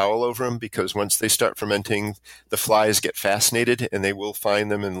paper towel over them because once they start fermenting, the flies get fascinated and they will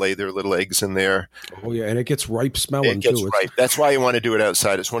find them and lay their little eggs in there. Oh, yeah, and it gets ripe smelling, too. It gets too. ripe. That's why you want to do it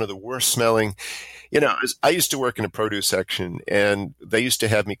outside. It's one of the worst smelling. I used to work in a produce section, and they used to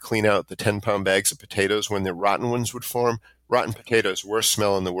have me clean out the 10-pound bags of potatoes when the rotten ones would form. Rotten potatoes, worst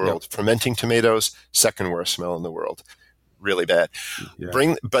smell in the world. Yep. Fermenting tomatoes, second worst smell in the world. Really bad. Yeah.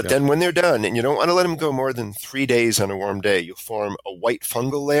 Then when they're done, and you don't want to let them go more than 3 days on a warm day, you'll form a white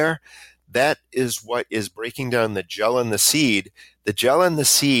fungal layer. That is what is breaking down the gel in the seed. The gel in the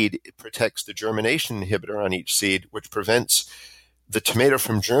seed protects the germination inhibitor on each seed, which prevents the tomato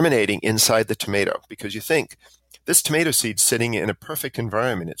from germinating inside the tomato. Because you think, this tomato seed's sitting in a perfect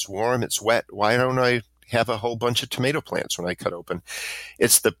environment. It's warm, it's wet. Why don't I have a whole bunch of tomato plants when I cut open?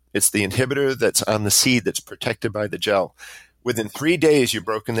 It's the inhibitor that's on the seed that's protected by the gel. Within 3 days, you've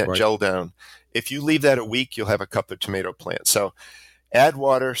broken that gel down. If you leave that a week, you'll have a cup of tomato plants. So add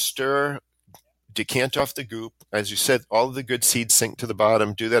water, stir, decant off the goop. As you said, all of the good seeds sink to the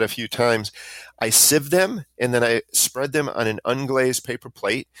bottom. Do that a few times. I sieve them, and then I spread them on an unglazed paper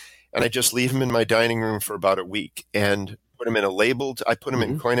plate, and I just leave them in my dining room for about a week and put them in I put them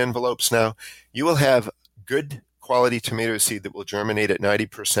in coin envelopes now. You will have good quality tomato seed that will germinate at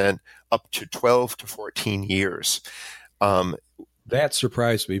 90% up to 12 to 14 years. That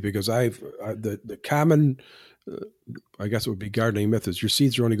surprised me because the common, I guess it would be gardening myth is your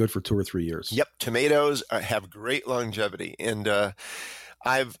seeds are only good for 2 or 3 years. Yep. Tomatoes have great longevity. And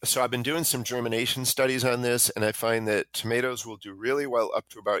I've been doing some germination studies on this, and I find that tomatoes will do really well up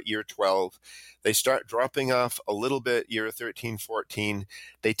to about year 12. They start dropping off a little bit year 13, 14.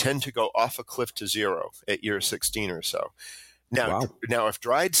 They tend to go off a cliff to zero at year 16 or so. Now, if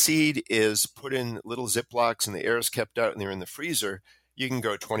dried seed is put in little Ziplocs and the air is kept out and they're in the freezer, you can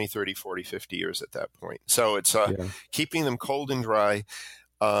go 20, 30, 40, 50 years at that point. So it's keeping them cold and dry.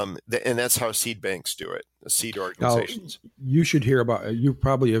 And that's how seed banks do it, the seed organizations. Now, you should hear about, you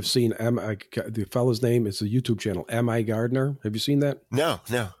probably have seen the fellow's name is a YouTube channel, M.I. Gardner. Have you seen that? No.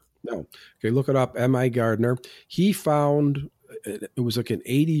 Okay, look it up, M.I. Gardner. He found, it was like an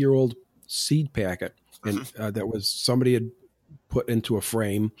 80-year-old seed packet, and that was somebody had put into a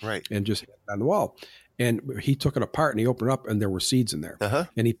frame and just on the wall. And he took it apart and he opened it up and there were seeds in there.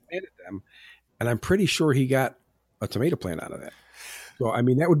 And he planted them. And I'm pretty sure he got a tomato plant out of that. So, I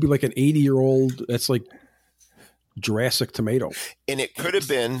mean, that would be like an 80-year-old, that's like Jurassic tomato. And it could have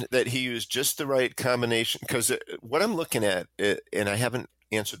been that he used just the right combination. Because what I'm looking at, and I haven't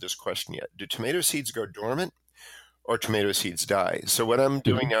answered this question yet, do tomato seeds go dormant or tomato seeds die? So what I'm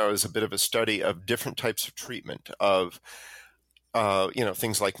doing now is a bit of a study of different types of treatment of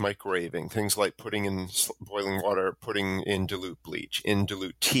things like microwaving, things like putting in boiling water, putting in dilute bleach, in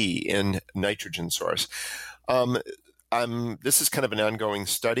dilute tea, in nitrogen source. This is kind of an ongoing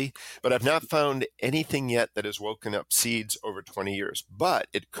study, but I've not found anything yet that has woken up seeds over 20 years. But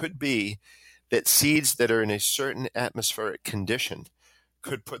it could be that seeds that are in a certain atmospheric condition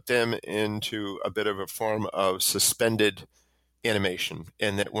could put them into a bit of a form of suspended animation,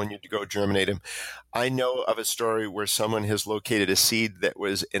 and that when you go germinate them, I know of a story where someone has located a seed that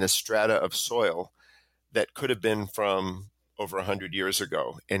was in a strata of soil that could have been from over 100 years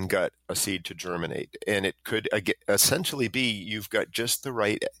ago and got a seed to germinate. And it could essentially be you've got just the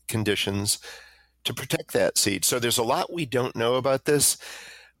right conditions to protect that seed. So there's a lot we don't know about this,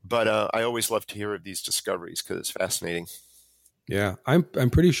 but I always love to hear of these discoveries because it's fascinating. Yeah, I'm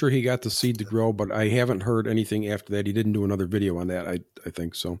pretty sure he got the seed to grow, but I haven't heard anything after that. He didn't do another video on that, I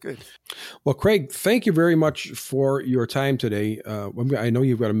think so. Good. Well, Craig, thank you very much for your time today. I know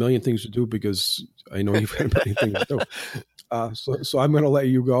you've got a million things to do because I know you've got a million things to do. So I'm going to let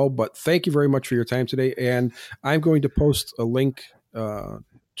you go, but thank you very much for your time today. And I'm going to post a link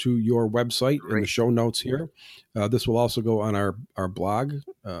to your website in the show notes here. This will also go on our blog,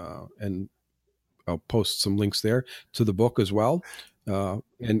 and I'll post some links there to the book as well. And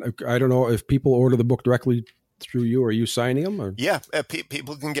I don't know if people order the book directly through you. Are you signing them? Or? Yeah,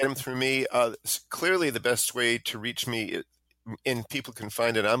 people can get them through me. Clearly, the best way to reach me, and people can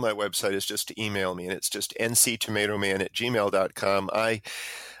find it on my website, is just to email me, and it's just nctomatoman@gmail.com. I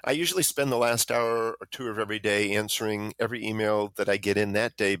usually spend the last hour or two of every day answering every email that I get in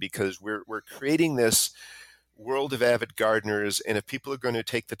that day, because we're creating this world of avid gardeners, and if people are going to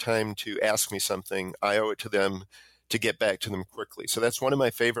take the time to ask me something, I owe it to them to get back to them quickly. So that's one of my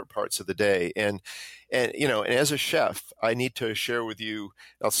favorite parts of the day. And as a chef, I need to share with you,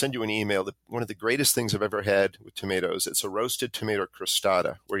 I'll send you an email, that one of the greatest things I've ever had with tomatoes, it's a roasted tomato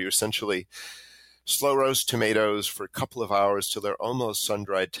crostata, where you essentially slow roast tomatoes for a couple of hours till they're almost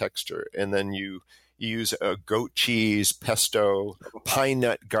sun-dried texture. And then you use a goat cheese, pesto, pine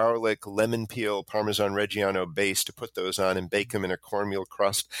nut, garlic, lemon peel, Parmesan Reggiano base to put those on and bake them in a cornmeal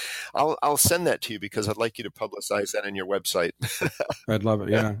crust. I'll send that to you because I'd like you to publicize that on your website. I'd love it.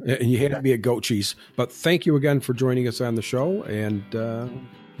 Yeah. And you had to be a goat cheese. But thank you again for joining us on the show. And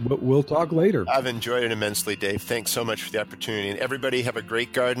we'll talk later. I've enjoyed it immensely, Dave. Thanks so much for the opportunity. And everybody have a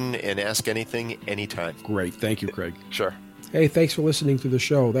great garden and ask anything, anytime. Great. Thank you, Craig. Sure. Hey, thanks for listening to the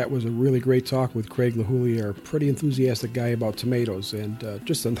show. That was a really great talk with Craig LaHouliere, pretty enthusiastic guy about tomatoes, and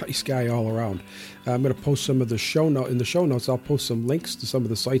just a nice guy all around. I'm going to post some of the in the show notes. I'll post some links to some of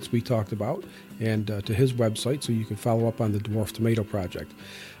the sites we talked about and to his website, so you can follow up on the Dwarf Tomato Project.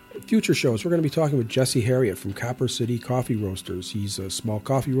 Future shows, we're going to be talking with Jesse Harriet from Copper City Coffee Roasters. He's a small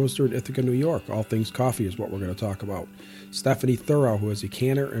coffee roaster in Ithaca, New York. All things coffee is what we're going to talk about. Stephanie Thurau, who is a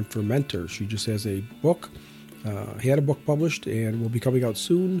canner and fermenter. She just has a book. He had a book published and will be coming out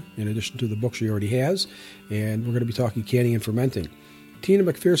soon, in addition to the book she already has. And we're going to be talking canning and fermenting. Tina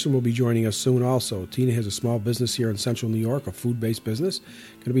McPherson will be joining us soon also. Tina has a small business here in Central New York, a food-based business.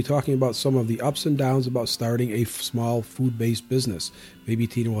 Going to be talking about some of the ups and downs about starting a small food-based business. Maybe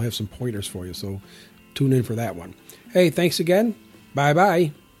Tina will have some pointers for you, so tune in for that one. Hey, thanks again.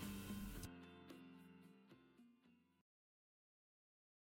 Bye-bye.